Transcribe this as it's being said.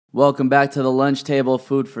Welcome back to the Lunch Table,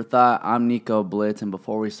 Food for Thought. I'm Nico Blitz, and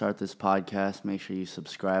before we start this podcast, make sure you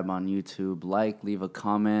subscribe on YouTube, leave a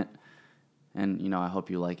comment, and, I hope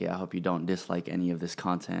you like it. I hope you don't dislike any of this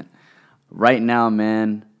content. Right now,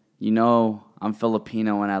 man, I'm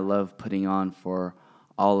Filipino, and I love putting on for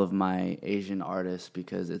all of my Asian artists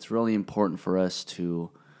because it's really important for us to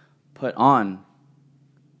put on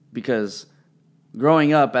because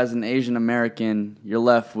growing up as an Asian American, you're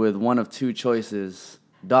left with one of two choices.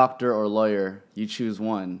 Doctor or lawyer, you choose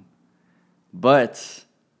one. But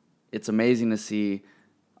it's amazing to see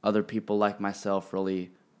other people like myself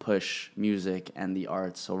really push music and the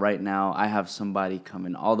arts. So right now, I have somebody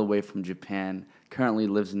coming all the way from Japan, currently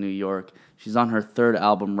lives in New York. She's on her third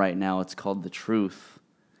album right now. It's called The Truth.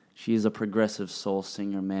 She's a progressive soul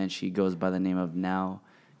singer, man. She goes by the name of Nao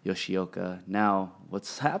Yoshioka. Now,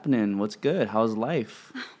 what's happening? What's good? How's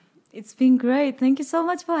life? It's been great. Thank you so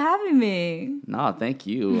much for having me. No, thank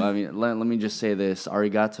you. I mean, let me just say this.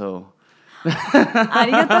 Arigato.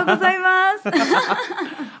 Arigatou gozaimasu.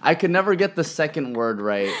 I could never get the second word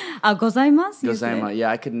right. Gozaimasu? Gozaimasu.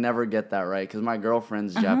 Yeah, I could never get that right because my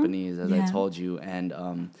girlfriend's Japanese, as I told you.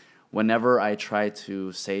 And whenever I try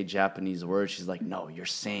to say Japanese words, she's like, no, you're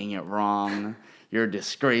saying it wrong. You're a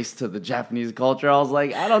disgrace to the Japanese culture. I was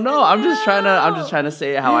like, I don't know. I'm just trying to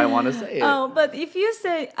say it how I want to say it. Oh, but if you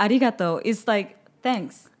say arigato, it's like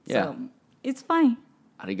thanks. Yeah. So it's fine.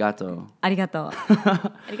 Arigato. Arigato.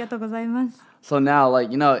 Arigatou gozaimasu. So now,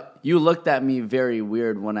 you looked at me very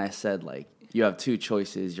weird when I said, you have two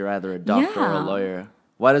choices. You're either a doctor or a lawyer.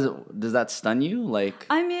 Why does that stun you?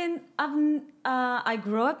 I mean, I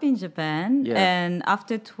grew up in Japan, and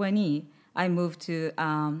after 20, I moved to.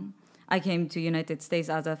 I came to United States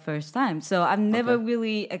as a first time. So I've never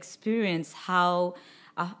really experienced how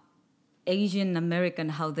Asian American,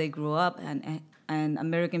 how they grew up and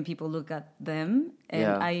American people look at them.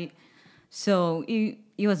 And so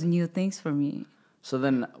it was new things for me. So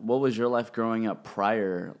then what was your life growing up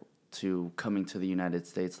prior to coming to the United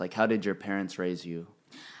States? How did your parents raise you?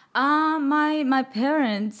 My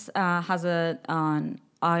parents has a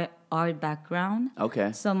art background.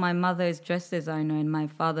 Okay. So my mother is dress designer and my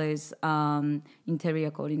father is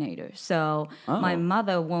interior coordinator. So my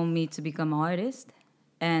mother wanted me to become an artist.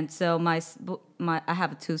 And so I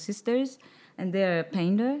have two sisters and they're a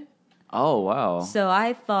painter. Oh, wow. So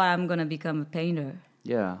I thought I'm going to become a painter.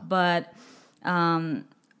 Yeah. But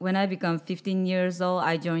when I become 15 years old,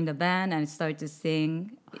 I joined a band and started to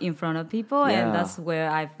sing in front of people. Yeah. And that's where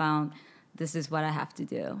I found this is what I have to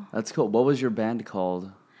do. That's cool. What was your band called?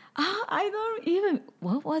 I don't even...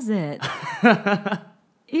 What was it?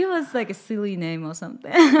 It was like a silly name or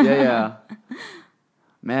something. Yeah.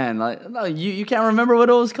 Man, no, you can't remember what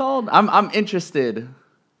it was called? I'm interested.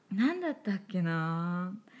 なんだったっけ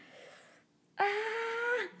な?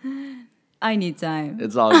 I need time.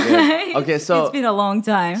 It's all good. Okay, so it's been a long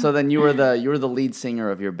time. So then you were the lead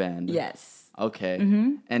singer of your band. Yes. Okay.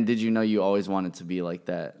 Mm-hmm. And did you know you always wanted to be like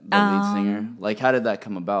that, the lead singer? How did that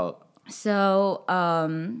come about? So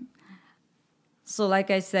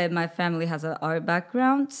like I said, my family has an art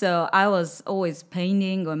background. So I was always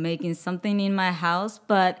painting or making something in my house.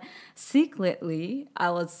 But secretly, I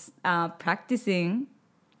was practicing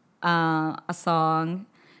a song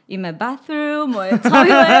in my bathroom or a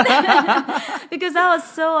toilet. Because I was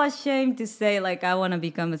so ashamed to say, I want to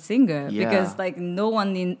become a singer. Yeah. Because, no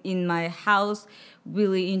one in my house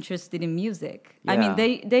really interested in music. Yeah. I mean,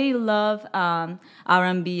 they love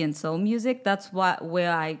R&B and soul music. That's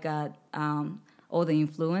where I got all the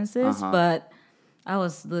influences. But I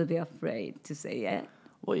was a little bit afraid to say it.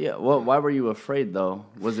 Well, yeah. Well, why were you afraid, though?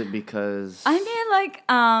 Was it because... I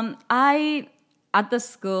mean, at the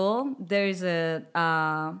school, there's a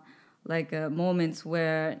moments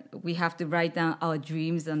where we have to write down our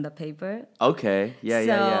dreams on the paper. Okay, yeah.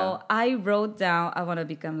 So I wrote down I want to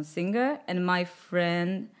become a singer, and my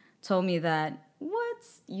friend told me that, what?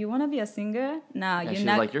 You want to be a singer? No, and you're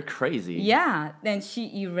not. Like, you're crazy. Yeah. Then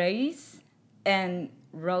she erased and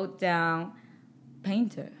wrote down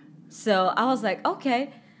painter. So I was like,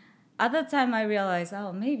 okay. At the time, I realized,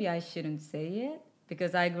 maybe I shouldn't say it.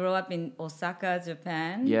 Because I grew up in Osaka,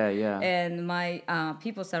 Japan. Yeah. And my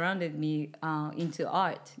people surrounded me into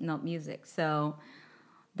art, not music. So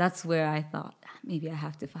that's where I thought, maybe I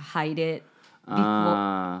have to hide it.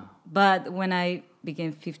 But when I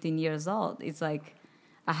became 15 years old, it's like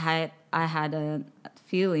I had a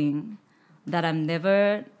feeling that I've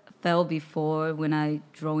never felt before when I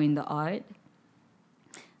draw in the art.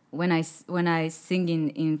 When I sing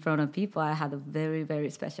in front of people, I had a very, very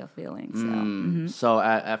special feeling. So, So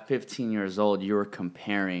at 15 years old, you were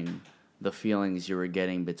comparing the feelings you were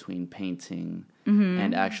getting between painting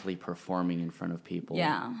and actually performing in front of people.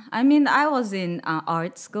 Yeah. I mean, I was in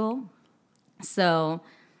art school. So,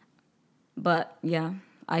 but yeah,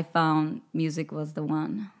 I found music was the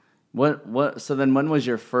one. So then when was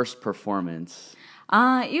your first performance?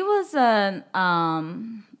 It was the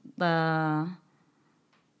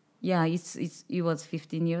it was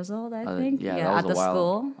 15 years old, I think. Yeah, Yeah, that was at the a while.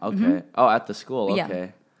 school. Okay. Oh, at the school. Yeah.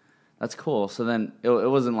 Okay. That's cool. So then it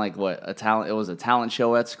wasn't like a talent. It was a talent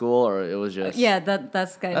show at school, or it was just. Yeah,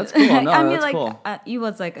 that's kind That's of. cool. No, I mean, that's like cool. It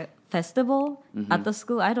was like a festival at the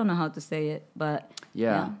school. I don't know how to say it, but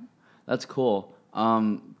Yeah, that's cool.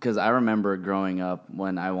 Because I remember growing up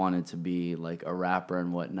when I wanted to be like a rapper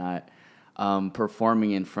and whatnot,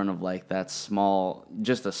 performing in front of like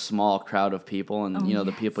just a small crowd of people, and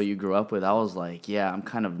the people you grew up with. I was like, yeah, I'm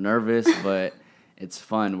kind of nervous, but it's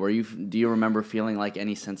fun. Do you remember feeling like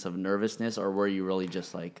any sense of nervousness, or were you really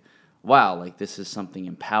just like, wow, like this is something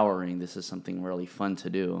empowering. This is something really fun to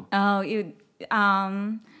do.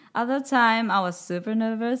 At the time I was super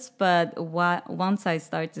nervous, but once I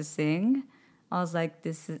started to sing, I was like,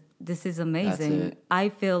 this is amazing. That's it. I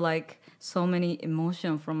feel like so many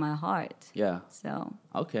emotion from my heart. Yeah. So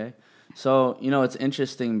Okay. So, it's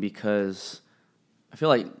interesting because I feel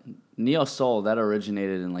like neo soul, that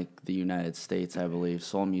originated in like the United States, I believe,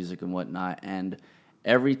 soul music and whatnot. And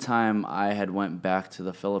every time I had went back to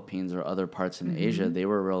the Philippines or other parts in Asia, they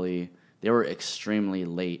were extremely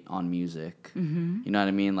late on music. You know what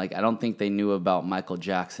I mean? Like, I don't think they knew about Michael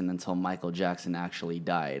Jackson until Michael Jackson actually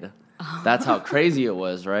died. That's how crazy it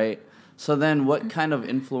was, right? So then what kind of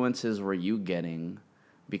influences were you getting?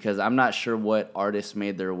 Because I'm not sure what artists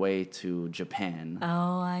made their way to Japan.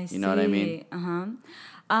 Oh, I see. You know what I mean?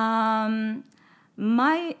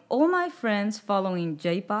 All my friends following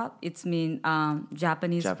J-pop, it's mean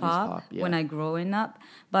Japanese pop yeah. when I growing up.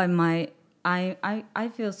 But I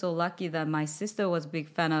feel so lucky that my sister was big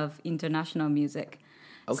fan of international music.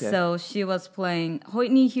 Okay. So she was playing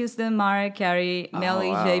Whitney Houston, Mariah Carey,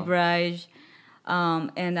 Melly J. Blige,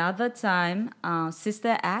 and at that time,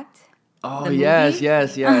 Sister Act. Oh, the yes,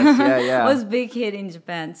 movie yeah. was big hit in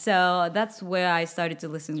Japan. So that's where I started to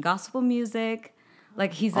listen to gospel music,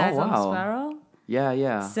 like His Eyes on the Sparrow.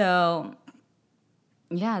 Yeah. So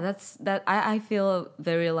yeah, I feel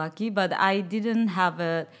very lucky, but I didn't have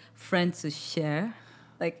a friend to share.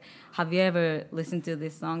 Like, have you ever listened to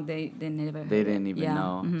this song? They never heard They didn't even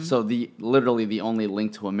know. Mm-hmm. So literally the only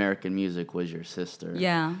link to American music was your sister.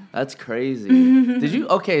 Yeah. That's crazy. Did you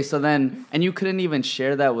so then, and you couldn't even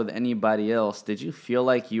share that with anybody else. Did you feel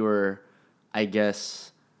like you were, I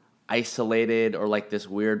guess, isolated or like this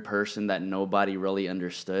weird person that nobody really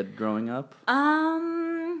understood growing up?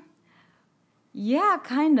 Yeah,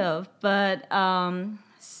 kind of. But after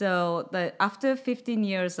 15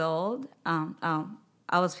 years old,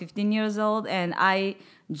 I was 15 years old, and I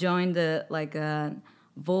joined a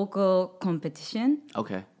vocal competition.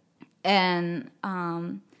 Okay. And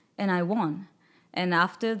I won. And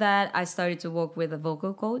after that, I started to work with a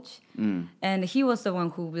vocal coach, and he was the one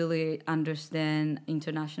who really understand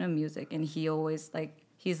international music, and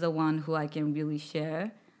he's the one who I can really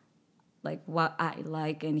share, like what I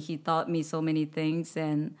like, and he taught me so many things,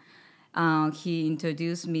 and he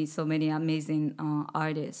introduced me so many amazing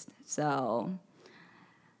artists. So.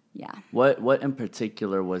 Yeah. What in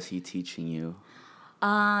particular was he teaching you?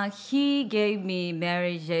 He gave me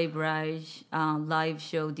Mary J. Blige live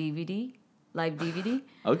DVD.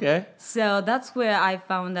 Okay. So that's where I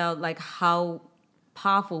found out like how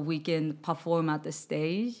powerful we can perform at the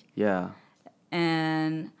stage. Yeah.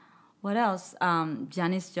 And what else?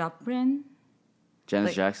 Janis Joplin.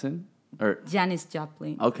 Jackson? Or Janis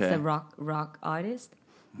Joplin. Okay. It's a rock artist.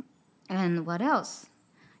 And what else?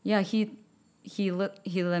 Yeah, he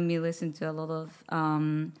let me listen to a lot of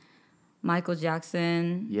Michael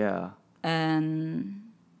Jackson. Yeah. And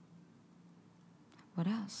what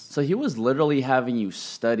else? So he was literally having you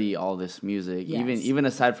study all this music. Yes. Even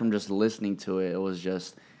aside from just listening to it, it was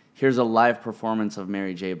just, here's a live performance of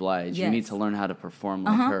Mary J. Blige. Yes. You need to learn how to perform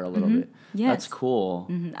like her a little bit. Yes. That's cool.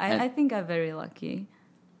 I think I'm very lucky.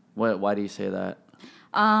 Why do you say that?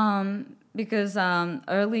 Because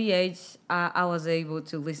early age, I was able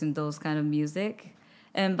to listen to those kind of music,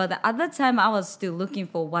 but at that time I was still looking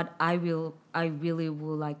for what I really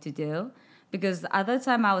would like to do, because at that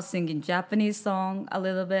time I was singing Japanese song a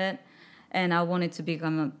little bit, and I wanted to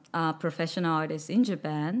become a professional artist in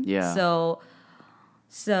Japan. Yeah.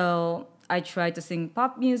 So I tried to sing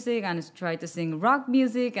pop music and tried to sing rock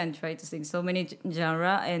music and tried to sing so many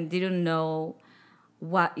genre and didn't know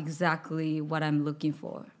what I'm looking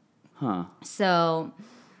for. Huh. So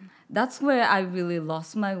that's where I really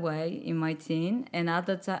lost my way in my teen. And at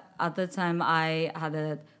the time, I had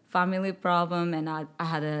a family problem, and I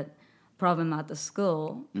had a problem at the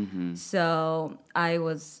school. So I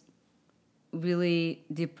was really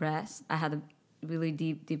depressed. I had a really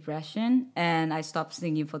deep depression, and I stopped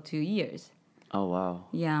singing for 2 years. Oh, wow.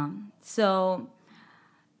 Yeah. So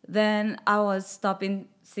then I was stopping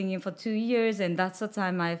singing for 2 years, and that's the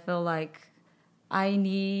time I felt like I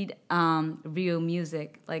need real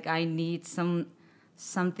music. Like I need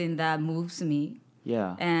something that moves me.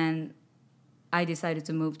 Yeah. And I decided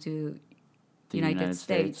to move to The United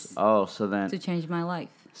States. Oh, so then To change my life.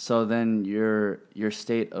 So then your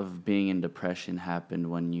state of being in depression happened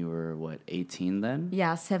when you were, what, 18 then?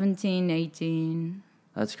 Yeah, 17, 18.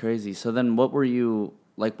 That's crazy. So then what were you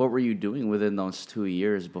doing within those 2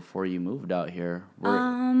 years before you moved out here?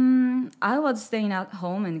 I was staying at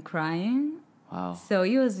home and crying. Wow. So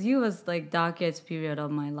it was like darkest period of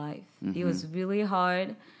my life. It was really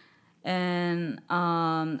hard, and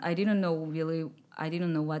I didn't know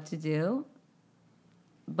what to do.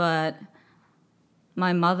 But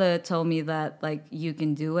my mother told me that like you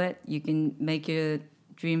can do it, you can make your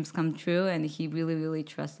dreams come true, and he really really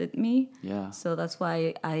trusted me. Yeah. So that's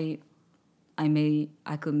why I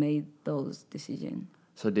could make those decisions.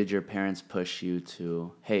 So did your parents push you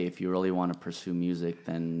to, hey, if you really want to pursue music,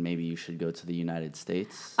 then maybe you should go to the United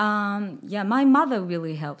States? Yeah, my mother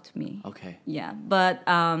really helped me. Okay. Yeah, but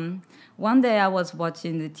one day I was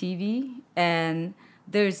watching the TV, and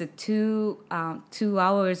there's a 2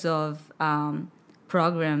 hours of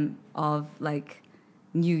program of like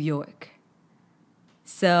New York.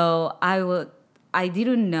 So I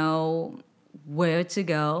didn't know where to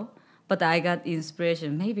go, but I got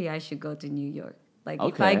inspiration. Maybe I should go to New York. Like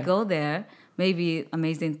if I go there, maybe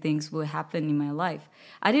amazing things will happen in my life.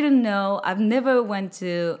 I didn't know. I've never went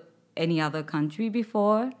to any other country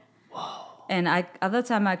before. Whoa. And at that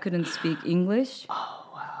time I couldn't speak English. Oh,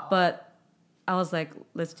 wow. But I was like,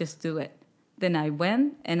 let's just do it. Then I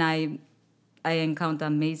went, and I encountered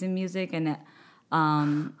amazing music, and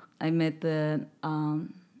I met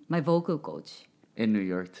my vocal coach. In New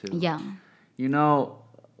York too. Yeah. You know,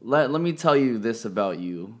 let me tell you this about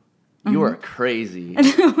you. You are crazy.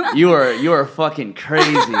 you are fucking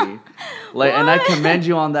crazy. Like, and I commend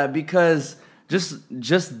you on that, because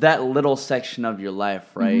just that little section of your life,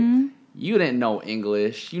 right? You didn't know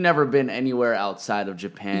English. You never been anywhere outside of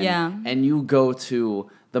Japan. Yeah. And you go to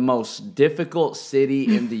the most difficult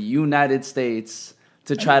city in the United States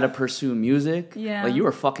to try to pursue music. Yeah. Like, you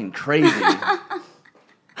are fucking crazy.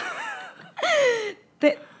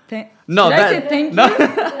 No, I say thank you?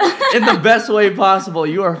 In the best way possible.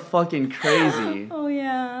 You are fucking crazy. Oh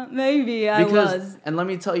yeah, maybe I was. And let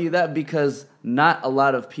me tell you that, because not a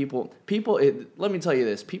lot of people. Let me tell you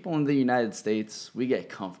this: people in the United States, we get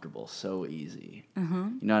comfortable so easy.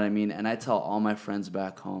 You know what I mean? And I tell all my friends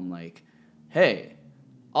back home, like, hey,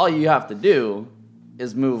 all you have to do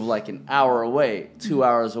is move like an hour away, 2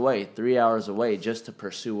 hours away, 3 hours away, just to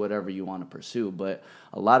pursue whatever you want to pursue. But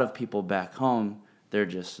a lot of people back home, they're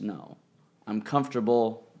just, no, I'm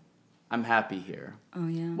comfortable, I'm happy here. Oh,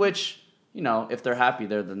 yeah. Which, you know, if they're happy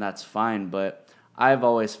there, then that's fine. But I've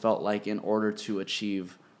always felt like in order to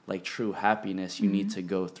achieve, like, true happiness, you need to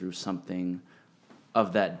go through something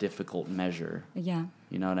of that difficult measure. Yeah.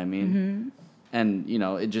 You know what I mean? And, you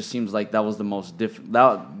know, it just seems like that was the most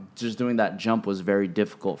just doing that jump was very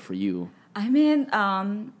difficult for you. I mean,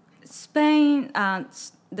 Spain,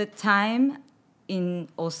 the time in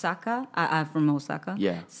Osaka, I'm from Osaka.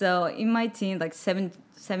 Yeah. So in my teen, like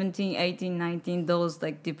 17, 18, 19, those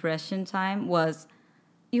like depression time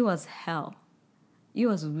it was hell. It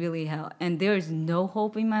was really hell. And there is no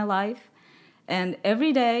hope in my life. And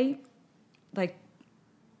every day, like,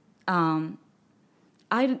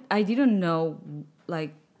 I didn't know,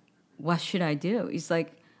 like, what should I do? It's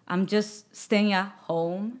like I'm just staying at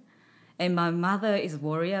home, and my mother is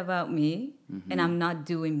worried about me, and I'm not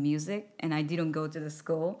doing music, and I didn't go to the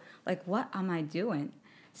school. Like, what am I doing?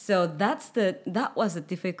 So that was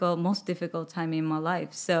the most difficult time in my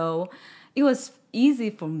life. So it was easy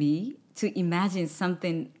for me to imagine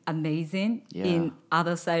something amazing in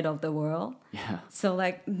other side of the world. Yeah. So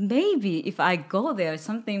like maybe if I go there,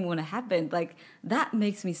 something would happen. Like that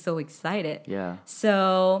makes me so excited. Yeah.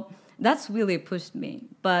 So that's really pushed me.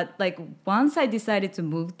 But like once I decided to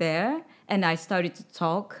move there and I started to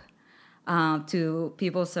talk to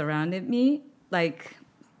people surrounding me, like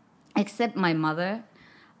except my mother,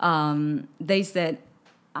 they said,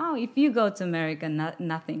 oh, if you go to America,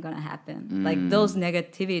 nothing gonna happen. Like those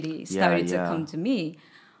negativity started to come to me.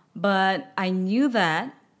 But I knew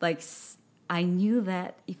that, like, I knew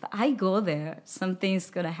that if I go there,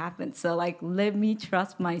 something's gonna happen. So like, let me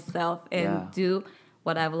trust myself and do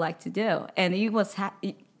what I would like to do. And it was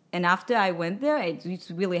and after I went there,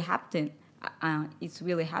 it's really happened. It's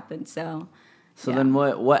really happened. So then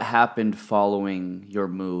what happened following your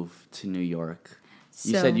move to New York?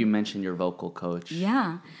 You said you mentioned your vocal coach.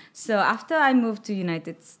 Yeah. So after I moved to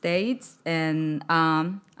United States, and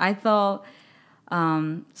I thought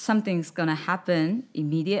something's gonna happen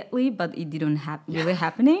immediately, but it didn't really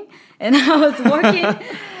happening. And I was working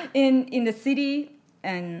in the city,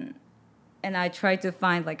 and I tried to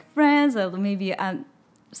find like friends, or maybe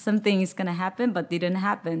something is gonna happen, but didn't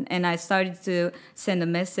happen. And I started to send a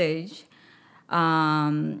message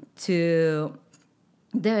to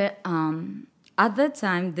the at that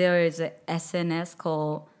time there is a SNS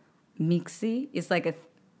called Mixi. It's like a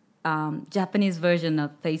Japanese version of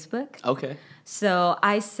Facebook. Okay. So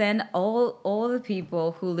I sent all the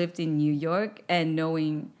people who lived in New York and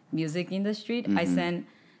knowing music industry. I sent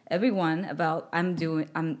everyone about I'm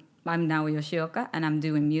Nao Yoshioka and I'm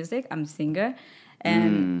doing music. I'm a singer.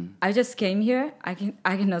 And I just came here. I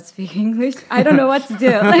cannot speak English. I don't know what to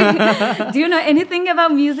do. Like, do you know anything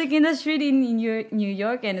about music industry in New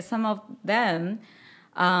York? And some of them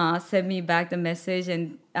sent me back the message,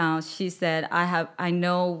 and she said, I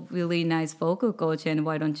know really nice vocal coach, and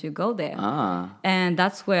why don't you go there? And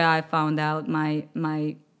that's where I found out my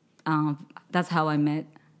that's how I met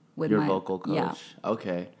with your my vocal coach. Yeah.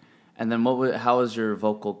 Okay. And then how was your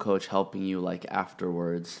vocal coach helping you like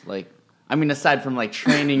afterwards? Like, I mean, aside from like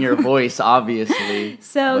training your voice, obviously.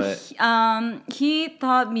 So he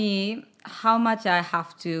taught me how much I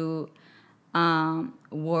have to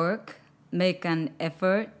work, make an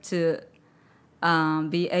effort to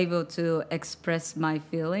be able to express my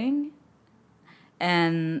feeling.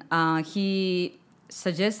 And he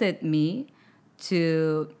suggested me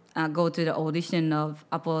to go to the audition of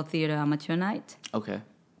Apollo Theater Amateur Night. Okay.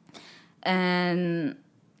 And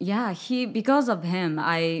yeah, because of him,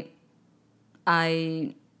 I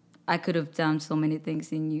could have done so many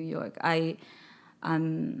things in New York. I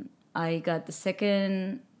got the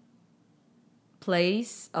second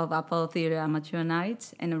place of Apollo Theater Amateur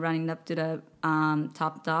Night and running up to the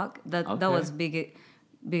top dog. That was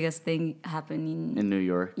biggest thing happening in New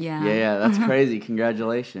York. Yeah. That's crazy.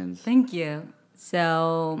 Congratulations. Thank you.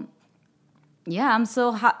 So yeah,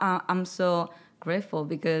 I'm so grateful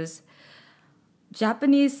because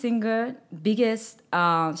Japanese singer biggest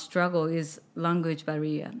struggle is language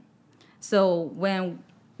barrier. So when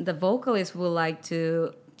the vocalist would like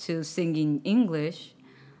to sing in English,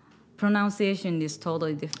 pronunciation is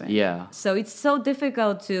totally different. Yeah. So it's so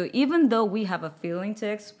difficult to, even though we have a feeling to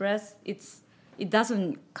express, it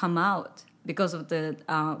doesn't come out because of the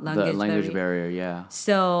language barrier. Yeah.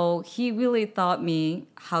 So he really taught me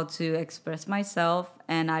how to express myself,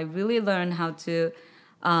 and I really learned how to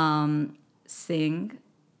sing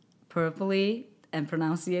properly and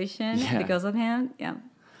pronunciation because of him. Yeah.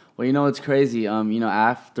 Well, it's crazy.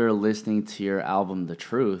 After listening to your album, The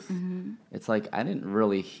Truth, it's like I didn't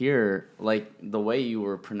really hear like the way you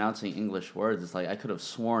were pronouncing English words. It's like I could have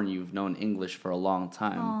sworn you've known English for a long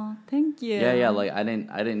time. Oh, thank you. Yeah. Like I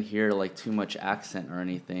didn't hear like too much accent or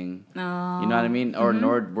anything. Oh. You know what I mean? Or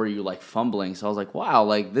nor were you like fumbling. So I was like, wow,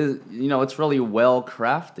 like this. It's really well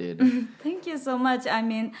crafted. Thank you so much. I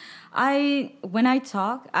mean, when I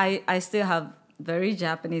talk, I still have very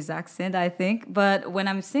Japanese accent, I think. But when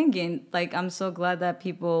I'm singing, like, I'm so glad that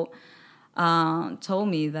people told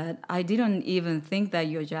me that I didn't even think that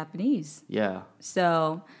you're Japanese. Yeah.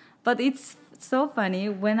 So, but it's so funny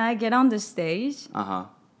when I get on the stage.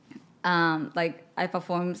 Like I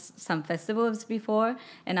performed some festivals before,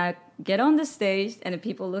 and I get on the stage, and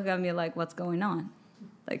people look at me like, "What's going on?"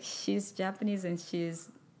 Like, she's Japanese and she's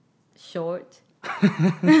short.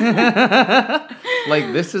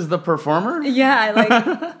 Like, this is the performer? Yeah,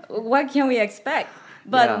 like, what can we expect?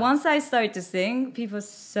 But once I start to sing, people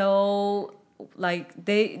so, like,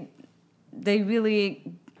 they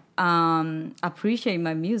really appreciate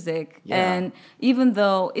my music. And even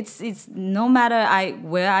though it's no matter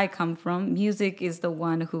where I come from, music is the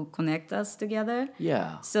one who connects us together.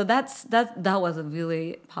 Yeah. So that was a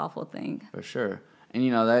really powerful thing. For sure. And,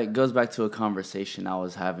 that goes back to a conversation I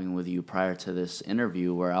was having with you prior to this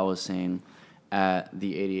interview where I was saying at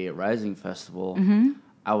the 88 Rising Festival,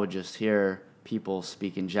 I would just hear people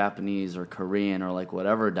speaking Japanese or Korean or, like,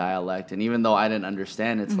 whatever dialect. And even though I didn't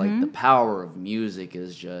understand, it's like the power of music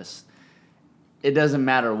is just, it doesn't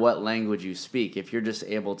matter what language you speak. If you're just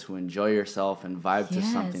able to enjoy yourself and vibe to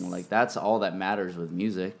something, like, that's all that matters with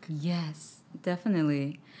music. Yes,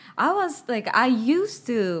 definitely. I used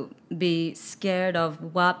to be scared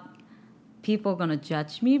of what people gonna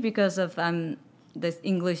judge me because of this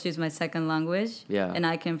English is my second language, Yeah. and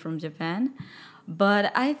I came from Japan.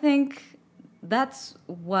 But I think that's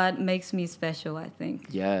what makes me special. I think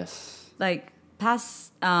Yes. like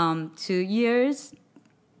past 2 years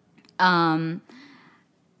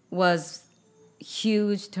was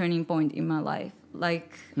huge turning point in my life.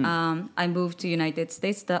 Like I moved to United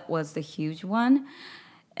States. That was the huge one,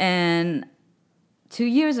 and 2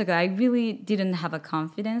 years ago, I really didn't have a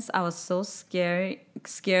confidence. I was so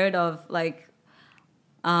scared of like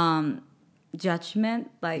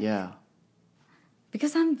judgment, like Yeah.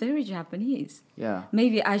 because I'm very Japanese. Yeah.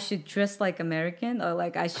 Maybe I should dress like American, or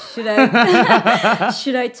like should I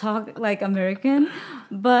should I talk like American?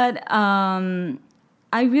 But I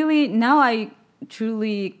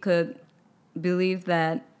truly could believe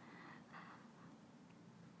that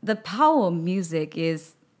the power of music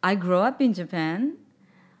is. I grew up in Japan,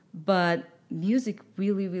 but music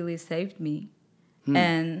really, really saved me.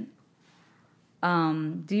 And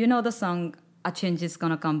do you know the song "A Change Is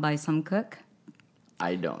Gonna Come" by Sam Cooke?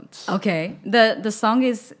 I don't. Okay, the song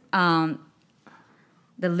is the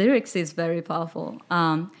lyrics is very powerful.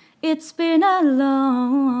 It's been a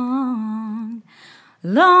long,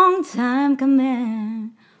 long time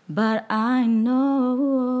coming, but I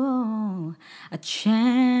know a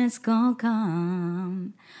chance gonna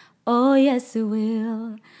come. Oh yes, it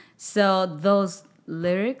will. So those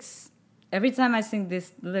lyrics, every time I sing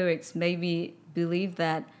these lyrics, maybe believe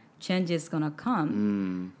that change is gonna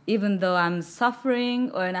come. Even though I'm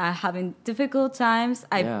suffering or I'm having difficult times,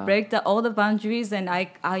 I break all the boundaries and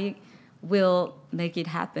I will make it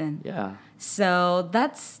happen. Yeah. So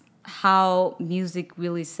that's how music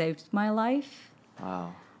really saved my life.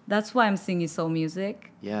 Wow. That's why I'm singing soul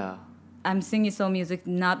music. Yeah. I'm singing soul music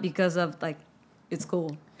not because of like it's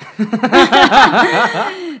cool.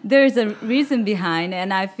 There's a reason behind,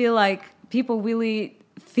 and I feel like people really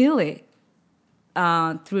feel it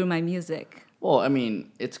through my music. Well, I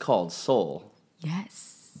mean, it's called soul.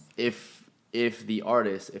 Yes. If the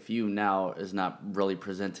artist, if you now is not really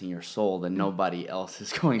presenting your soul, then nobody else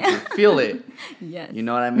is going to feel it. Yes. You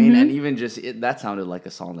know what I mean? And even just that sounded like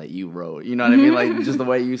a song that you wrote. You know what I mean? Like just the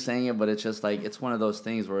way you sang it, but it's just like it's one of those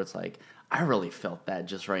things where it's like I really felt that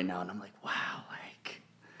just right now, and I'm like, wow, like,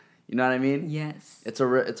 you know what I mean? Yes. It's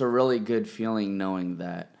a really good feeling knowing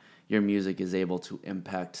that your music is able to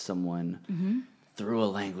impact someone through a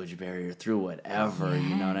language barrier, through whatever. Yes.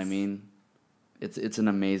 You know what I mean? It's an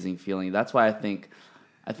amazing feeling. That's why I think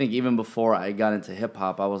even before I got into hip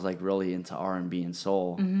hop, I was like really into R&B and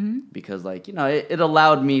soul because like, you know, it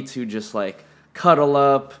allowed me to just like cuddle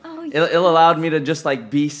up. Oh, It allowed me to just like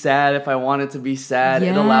be sad if I wanted to be sad.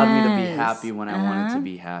 It allowed me to be Yes. happy when I wanted to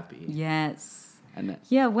be happy. Yes. And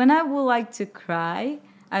Yeah, when I would like to cry,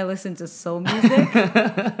 I listen to soul music.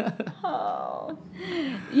 Oh.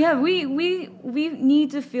 Yeah, we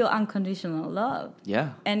need to feel unconditional love.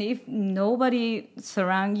 yeah. And if nobody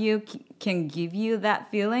surround you can give you that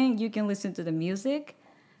feeling, you can listen to the music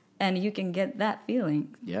and you can get that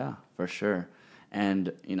feeling. Yeah, for sure.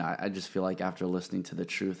 And, you know, I just feel like after listening to The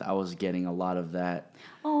Truth, I was getting a lot of that.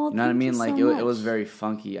 Oh, You know what I thank mean? you Like so it was much. very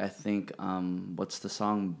funky. I think what's the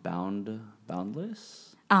song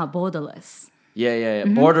Boundless? Borderless. Yeah.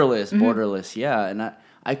 Borderless. Yeah, and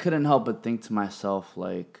I couldn't help but think to myself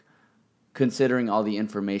like considering all the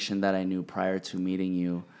information that I knew prior to meeting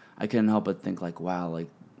you, I couldn't help but think like wow, like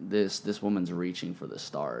this woman's reaching for the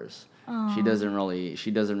stars. She doesn't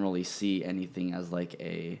really see anything as like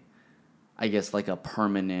I guess like a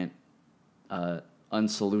permanent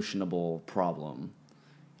unsolutionable problem.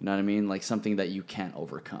 You know what I mean? Like something that you can't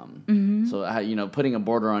overcome. So, you know, putting a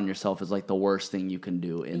border on yourself is like the worst thing you can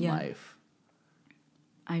do in life.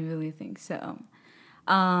 I really think so.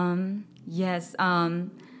 Yes,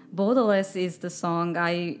 Borderless is the song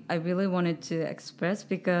I really wanted to express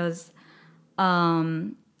because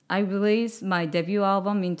I released my debut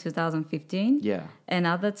album in 2015. Yeah. And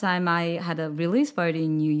at the time, I had a release party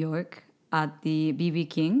in New York at the BB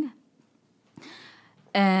King.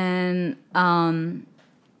 And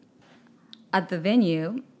at the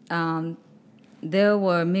venue, there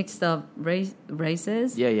were mixed up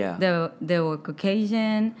races. Yeah. There were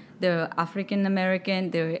Caucasian, there were African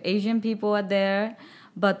American, there were Asian people out there.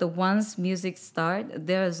 But the once music started,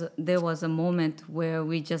 there was a moment where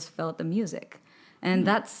we just felt the music, and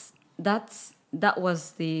that's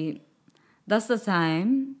the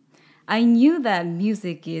time I knew that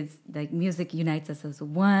music is like music unites us as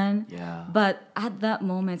one. Yeah. But at that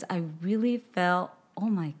moment, I really felt, oh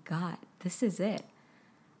my God, this is it.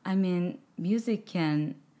 I mean, music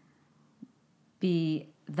can be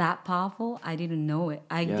that powerful. I didn't know it.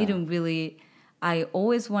 I didn't really I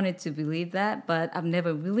always wanted to believe that, but I've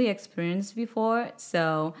never really experienced before.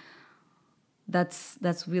 So that's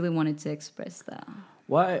really wanted to express that.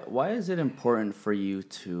 Why is it important for you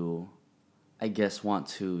to, I guess, want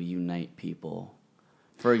to unite people?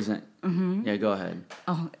 For example, yeah, go ahead.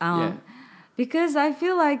 Yeah. Because I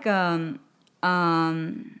feel like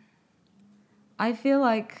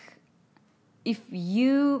if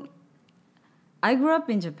you, I grew up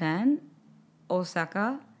in Japan,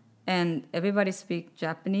 Osaka, and everybody speaks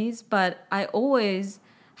Japanese, but I always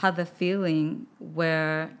had the feeling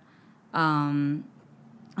where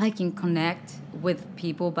I can connect with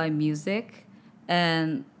people by music,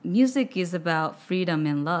 and music is about freedom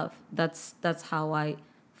and love. That's how I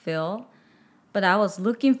feel. But I was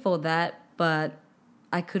looking for that, but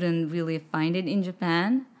I couldn't really find it in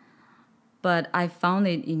Japan. But I found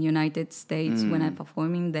it in United States when I'm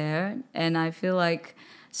performing there, and I feel like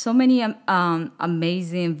so many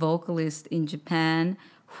amazing vocalists in Japan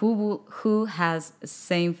who has the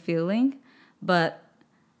same feeling, but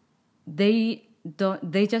they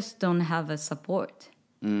just don't have a support.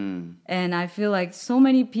 And I feel like so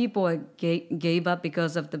many people gave up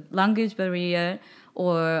because of the language barrier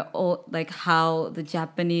or like how the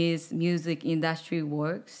Japanese music industry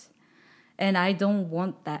works, and I don't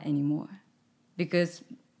want that anymore. Because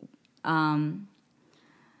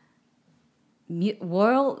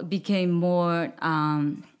world became more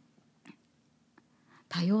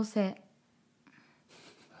多様性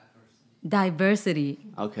diversity.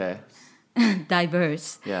 Okay.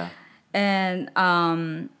 Diverse. Yeah. And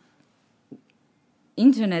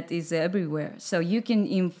internet is everywhere, so you can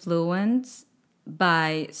influence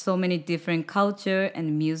by so many different culture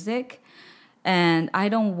and music, and I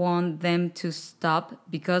don't want them to stop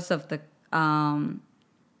because of the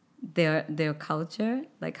their culture,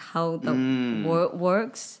 like how the world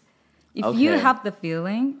works. If you have the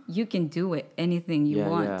feeling, you can do it, anything you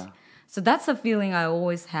want. Yeah. So that's a feeling I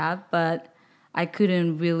always have, but I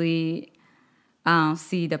couldn't really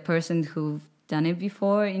see the person who've done it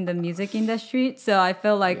before in the music industry. So I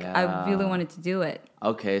felt like I really wanted to do it.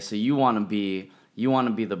 Okay, so you want to be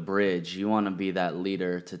the bridge. You want to be that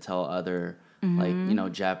leader to tell other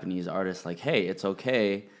like, Japanese artists like, hey, it's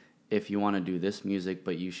okay if you want to do this music,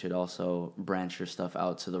 but you should also branch your stuff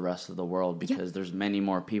out to the rest of the world, because there's many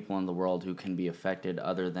more people in the world who can be affected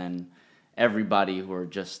other than everybody who are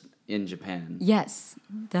just in Japan. Yes,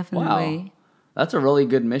 definitely. Wow. That's a really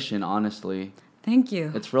good mission, honestly. Thank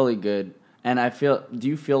you. It's really good. And do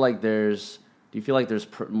you feel like there's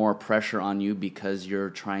more pressure on you because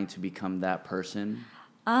you're trying to become that person?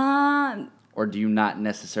 Or do you not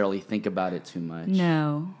necessarily think about it too much?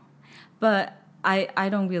 No. But I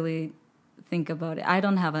don't really think about it. I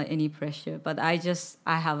don't have any pressure, but I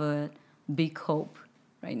have a big hope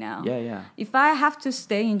right now. Yeah. If I have to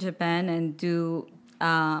stay in Japan and do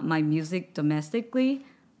my music domestically,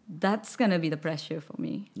 that's gonna be the pressure for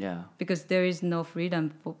me. Yeah. Because there is no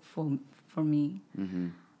freedom for me. Mm-hmm.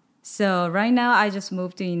 So right now I just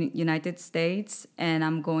moved to United States, and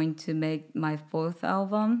I'm going to make my 4th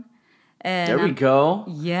album. And there we go.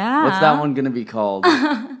 Yeah. What's that one gonna be called?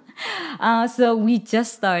 So we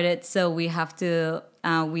just started, so we have to.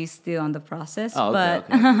 We're still on the process. Oh, okay,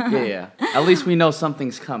 but okay. Yeah. At least we know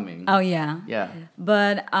something's coming. Oh yeah. Yeah.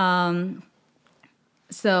 But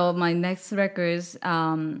so my next records,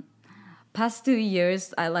 past 2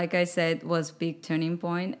 years, like I said, was big turning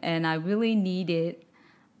point, and I really needed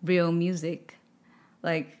real music.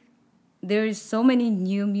 Like, there is so many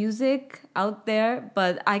new music out there,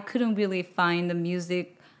 but I couldn't really find the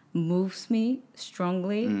music moves me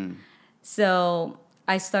strongly. So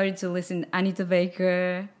I started to listen to Anita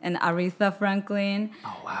Baker and Aretha Franklin.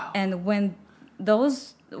 Oh wow! And when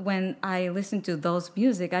I listened to those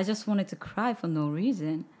music, I just wanted to cry for no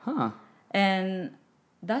reason. Huh? And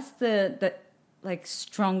that's the like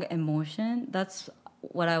strong emotion. That's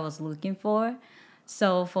what I was looking for.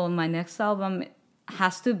 So for my next album, it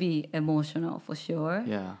has to be emotional for sure.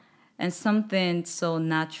 Yeah. And something so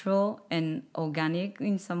natural and organic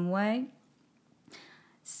in some way.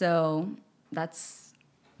 So that's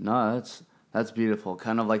beautiful.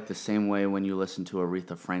 Kind of like the same way when you listen to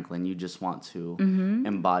Aretha Franklin, you just want to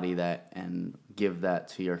embody that and give that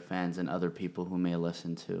to your fans and other people who may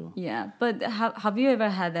listen to. Yeah, but have you ever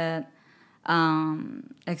had that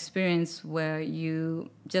experience where you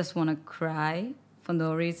just want to cry for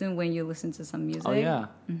no reason when you listen to some music? Oh yeah,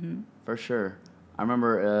 for sure. I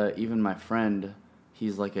remember even my friend,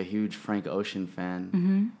 he's like a huge Frank Ocean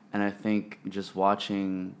fan, and I think just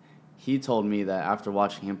watching, he told me that after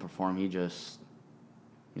watching him perform, he just,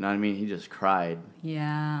 you know what I mean? He just cried.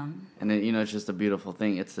 Yeah. And then, it's just a beautiful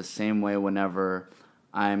thing. It's the same way whenever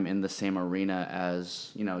I'm in the same arena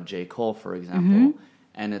as, you know, J. Cole, for example.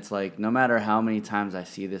 And it's like, no matter how many times I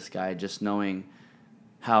see this guy, just knowing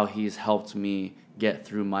how he's helped me get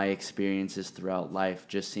through my experiences throughout life,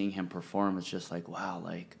 just seeing him perform, it's just like, wow,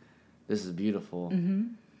 like, this is beautiful.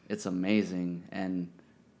 It's amazing. And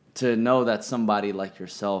to know that somebody like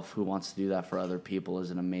yourself who wants to do that for other people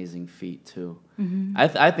is an amazing feat, too.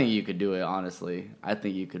 I think you could do it, honestly. I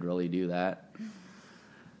think you could really do that.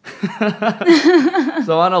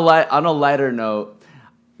 So on a lighter note,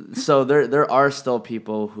 so there are still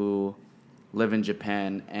people who live in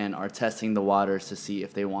Japan and are testing the waters to see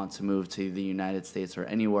if they want to move to the United States or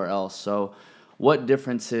anywhere else. So what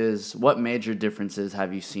major differences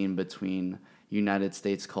have you seen between United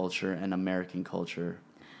States culture and American culture?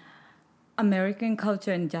 American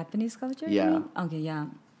culture and Japanese culture? Yeah. You mean? Okay, yeah.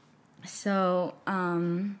 So,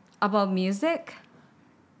 about music?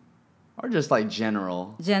 Or just like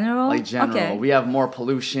general. General? Like general. Okay. We have more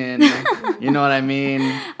pollution. You know what I mean?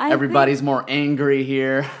 Everybody's more angry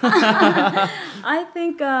here. I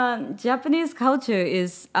think Japanese culture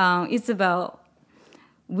is it's about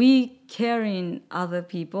we caring other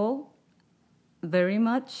people very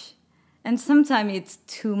much, and sometimes it's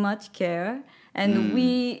too much care. And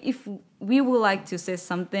if we would like to say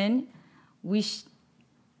something,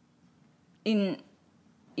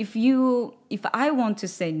 if I want to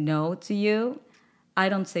say no to you, I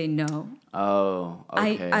don't say no. Oh,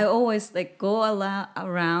 okay. I always like go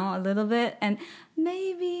around a little bit and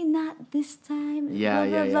maybe not this time. Yeah,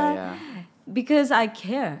 blah, blah, blah, yeah. Because I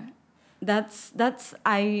care. That's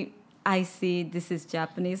I see this is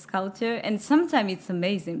Japanese culture, and sometimes it's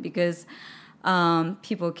amazing because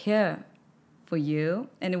people care for you,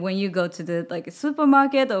 and when you go to the like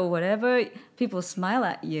supermarket or whatever, people smile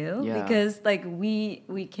at you because like we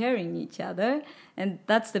caring each other, and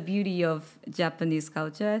that's the beauty of Japanese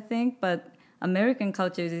culture, I think. But American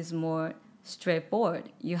culture is more straightforward.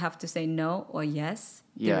 You have to say no or yes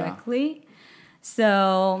directly.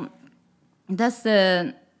 So that's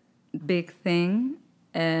the big thing.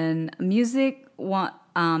 And music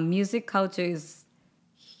culture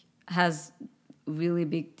has really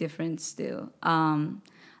big difference too.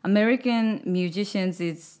 American music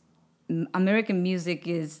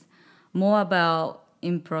is more about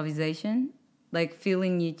improvisation, like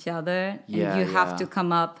feeling each other, and you have to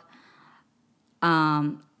come up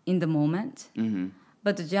in the moment.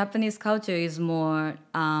 But the Japanese culture is more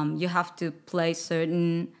you have to play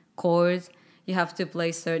certain chords, you have to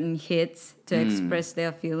play certain hits to express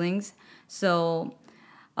their feelings. So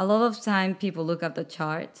a lot of time people look at the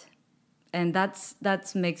chart, and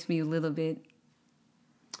that makes me a little bit.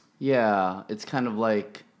 Yeah, it's kind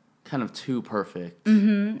of too perfect.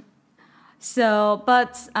 So,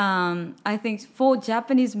 but I think for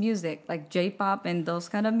Japanese music, like J-pop and those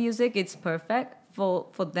kind of music, it's perfect for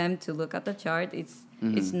them to look at the chart. It's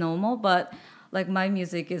normal, but like my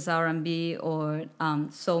music is R&B or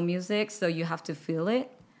soul music, so you have to feel it.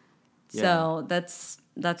 Yeah. So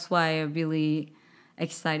that's why I'm really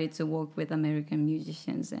excited to work with American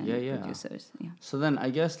musicians and producers. Yeah. So then I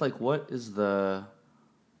guess what is the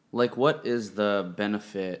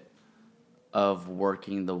benefit of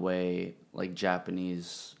working the way like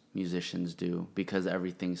Japanese musicians do, because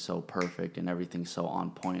everything's so perfect and everything's so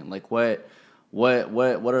on point? Like what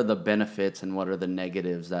are the benefits and what are the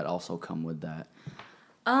negatives that also come with that?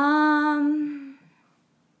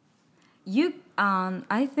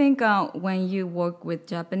 I think when you work with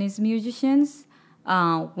Japanese musicians,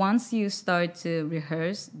 once you start to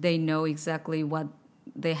rehearse, they know exactly what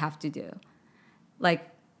they have to do. Like,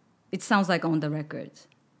 it sounds like on the record.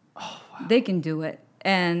 Oh, wow. They can do it,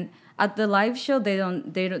 and at the live show, they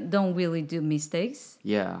don't really do mistakes.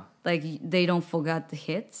 Yeah. Like they don't forget the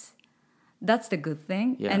hits. That's the good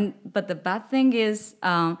thing. Yeah. But the bad thing is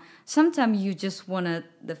sometimes you just want to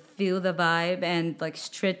feel the vibe and like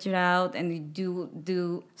stretch it out and you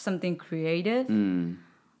do something creative.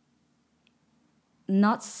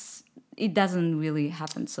 It doesn't really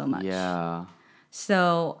happen so much. Yeah.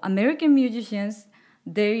 So American musicians,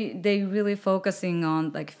 they really focusing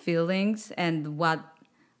on like feelings and what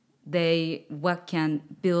can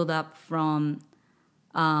build up from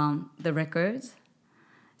the records.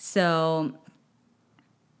 So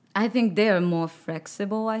I think they are more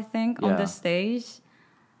flexible, I think, on the stage.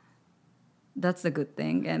 That's a good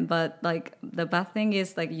thing. But like the bad thing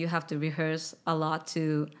is like you have to rehearse a lot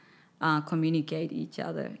to communicate each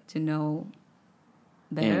other, to know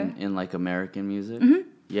better. In like American music?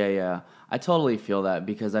 Yeah. I totally feel that,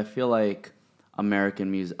 because I feel like American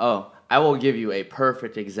music... Oh, I will give you a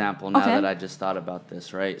perfect example now that I just thought about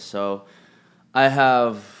this, right? So I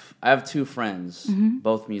have I have two friends,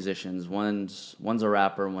 both musicians. One's a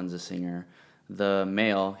rapper, one's a singer. The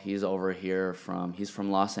male, he's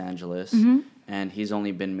from Los Angeles, and he's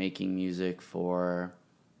only been making music for,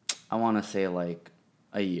 I want to say like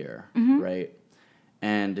a year, right?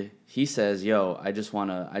 And he says, "Yo, I just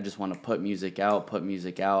wanna put music out.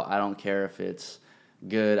 I don't care if it's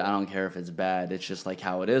good. I don't care if it's bad. It's just like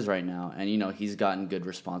how it is right now." And he's gotten good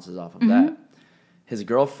responses off of that. His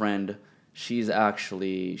girlfriend, she's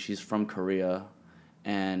from Korea,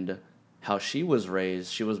 and how she was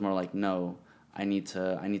raised, she was more like, "No, I need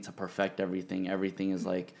to perfect everything. Everything is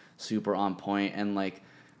like super on point, and like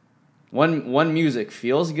one music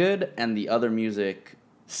feels good and the other music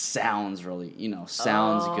sounds really,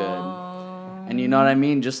 sounds good." And you know what I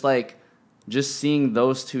mean? Just seeing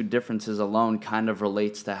those two differences alone kind of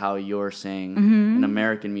relates to how you're saying in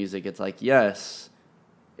American music. It's like, yes,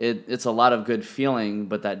 it's a lot of good feeling,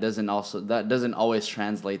 but that doesn't always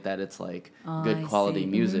translate that it's like good quality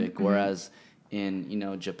music. Whereas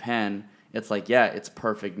in Japan, it's like, yeah, it's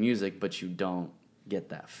perfect music, but you don't get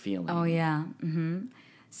that feeling. Oh yeah.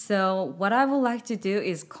 So what I would like to do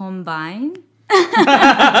is combine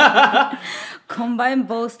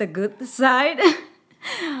both the good side.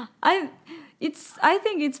 I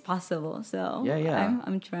think it's possible. So yeah.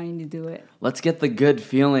 I'm trying to do it. Let's get the good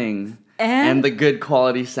feeling and the good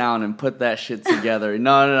quality sound and put that shit together.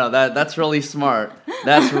 No. That's really smart.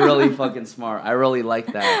 That's really fucking smart. I really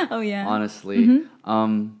like that. Oh yeah. Honestly.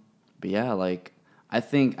 But yeah, like I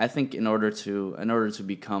think in order to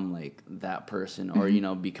become like that person, or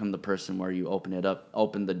become the person where you open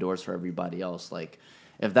the doors for everybody else, like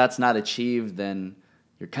if that's not achieved, then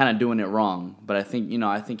you're kind of doing it wrong. But I think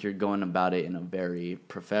you're going about it in a very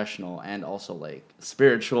professional and also like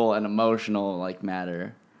spiritual and emotional like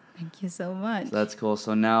matter. Thank you so much. So that's cool.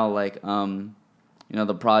 So now like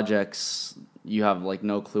the projects, you have like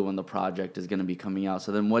no clue when the project is going to be coming out.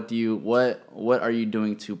 So then what are you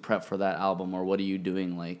doing to prep for that album, or what are you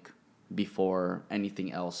doing like before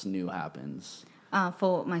anything else new happens?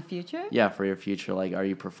 For my future? Yeah, for your future. Like, are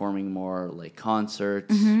you performing more like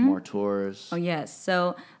concerts, more tours? Oh yes.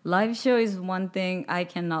 So live show is one thing I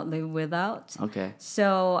cannot live without. Okay.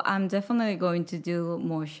 So I'm definitely going to do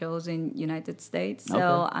more shows in United States.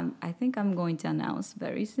 So I think I'm going to announce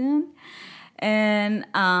very soon. And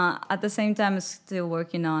at the same time, I'm still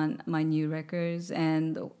working on my new records,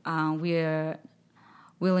 and we're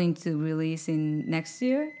willing to release in next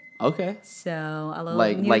year. Okay. So a lot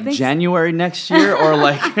like of new things. January next year, or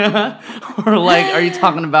like are you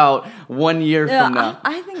talking about 1 year from now?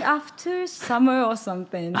 I think after summer or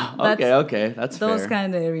something. Okay, that's those fair.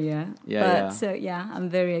 kind of area. Yeah. So yeah, I'm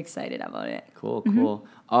very excited about it. Cool.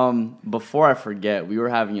 Before I forget, we were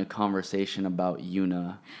having a conversation about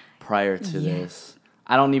Yuna prior to this.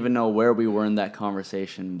 I don't even know where we were in that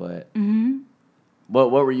conversation, but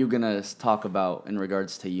what were you gonna talk about in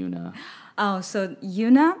regards to Yuna? Oh, so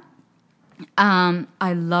Yuna,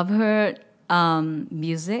 I love her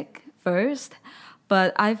music first,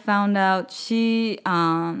 but I found out she's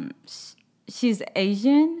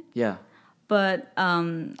Asian. Yeah. But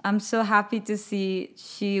I'm so happy to see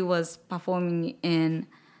she was performing in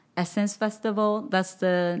Essence Festival. That's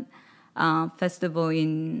the festival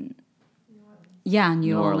in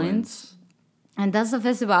New Orleans. And that's the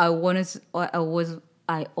festival I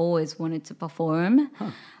always wanted to perform.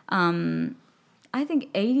 I think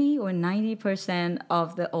 80 or 90%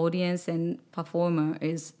 of the audience and performer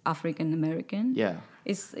is African American. Yeah.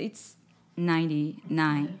 It's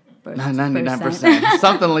 99%. 99%.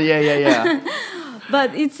 Something like yeah.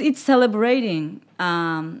 But it's celebrating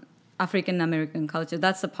African American culture.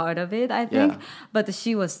 That's a part of it, I think. Yeah. But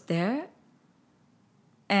she was there,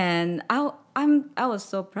 and I was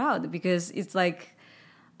so proud because it's like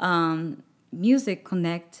music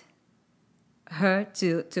connect her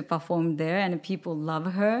to perform there, and people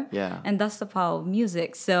love her. Yeah. And that's the power of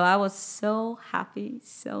music. So I was so happy,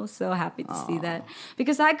 so happy to see that,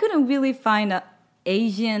 because I couldn't really find a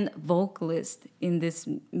Asian vocalist in this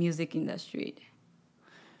music industry,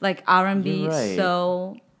 like R&B, right.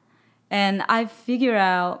 soul, and I figured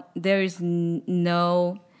out there is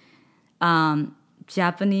no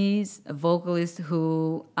Japanese vocalist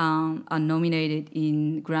who are nominated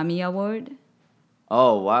in Grammy Award.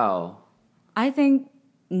 Oh wow. I think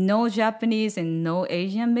no Japanese and no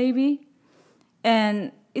Asian maybe,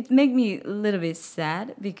 and it made me a little bit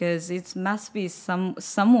sad because it must be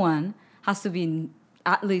someone has to be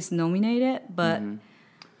at least nominated, but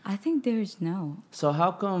I think there is no. So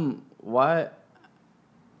how come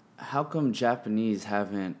Japanese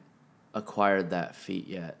haven't acquired that feat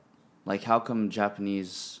yet? Like, how come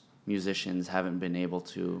Japanese musicians haven't been able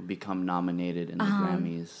to become nominated in the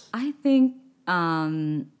Grammys? I think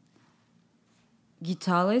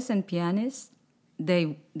guitarists and pianists,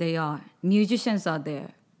 they are. Musicians are there,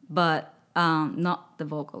 but not the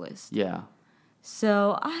vocalist. Yeah. So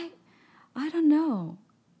I don't know.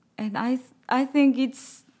 And I think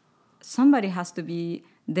it's somebody has to be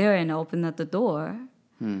there and open up the door.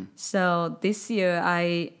 So this year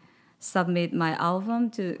I submit my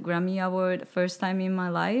album to Grammy Award first time in my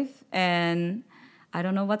life, and I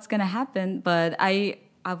don't know what's gonna happen, but I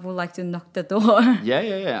would like to knock the door.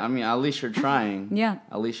 Yeah. I mean, at least you're trying. Yeah.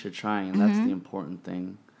 At least you're trying, and that's the important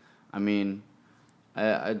thing. I mean,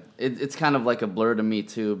 it's kind of like a blur to me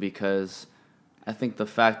too, because I think the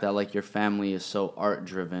fact that like your family is so art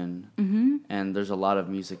driven, and there's a lot of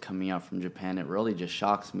music coming out from Japan, it really just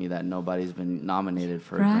shocks me that nobody's been nominated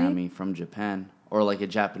for a Grammy from Japan, or like a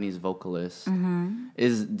Japanese vocalist.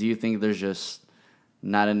 Do you think there's just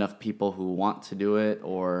not enough people who want to do it,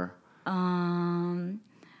 or? I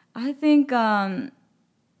think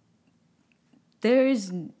there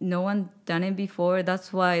is no one done it before.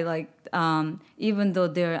 That's why, like, even though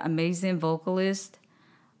they're amazing vocalists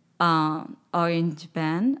are in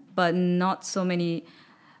Japan, but not so many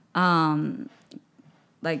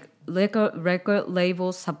like record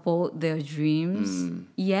labels support their dreams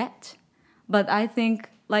yet. But I think,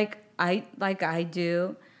 like I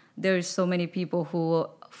do, there's so many people who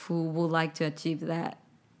would like to achieve that.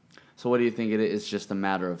 So what do you think it is? Just a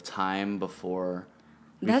matter of time before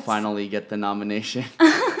we finally get the nomination?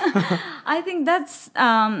 I think that's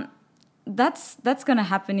gonna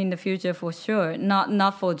happen in the future for sure.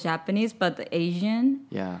 Not for Japanese, but the Asian.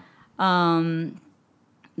 Yeah.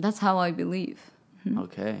 That's how I believe.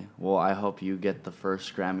 Okay. Well, I hope you get the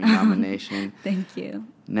first Grammy nomination. Thank you.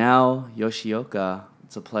 Nao Yoshioka,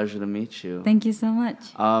 it's a pleasure to meet you. Thank you so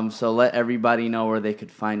much. So let everybody know where they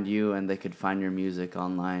could find you and they could find your music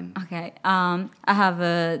online. Okay. I have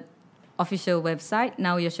a official website,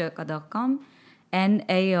 naoyoshioka.com,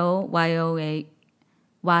 naoyoshioka.com.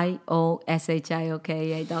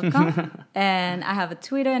 And I have a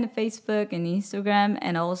Twitter and a Facebook and Instagram,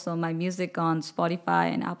 and also my music on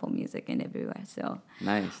Spotify and Apple Music and everywhere. So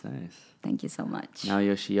nice. Thank you so much. Nao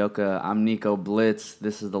Yoshioka, I'm Nico Blitz.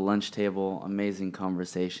 This is The Lunch Table. Amazing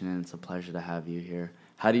conversation, and it's a pleasure to have you here.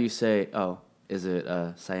 How do you say, is it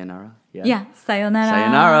sayonara? Yeah,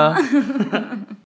 sayonara. Sayonara.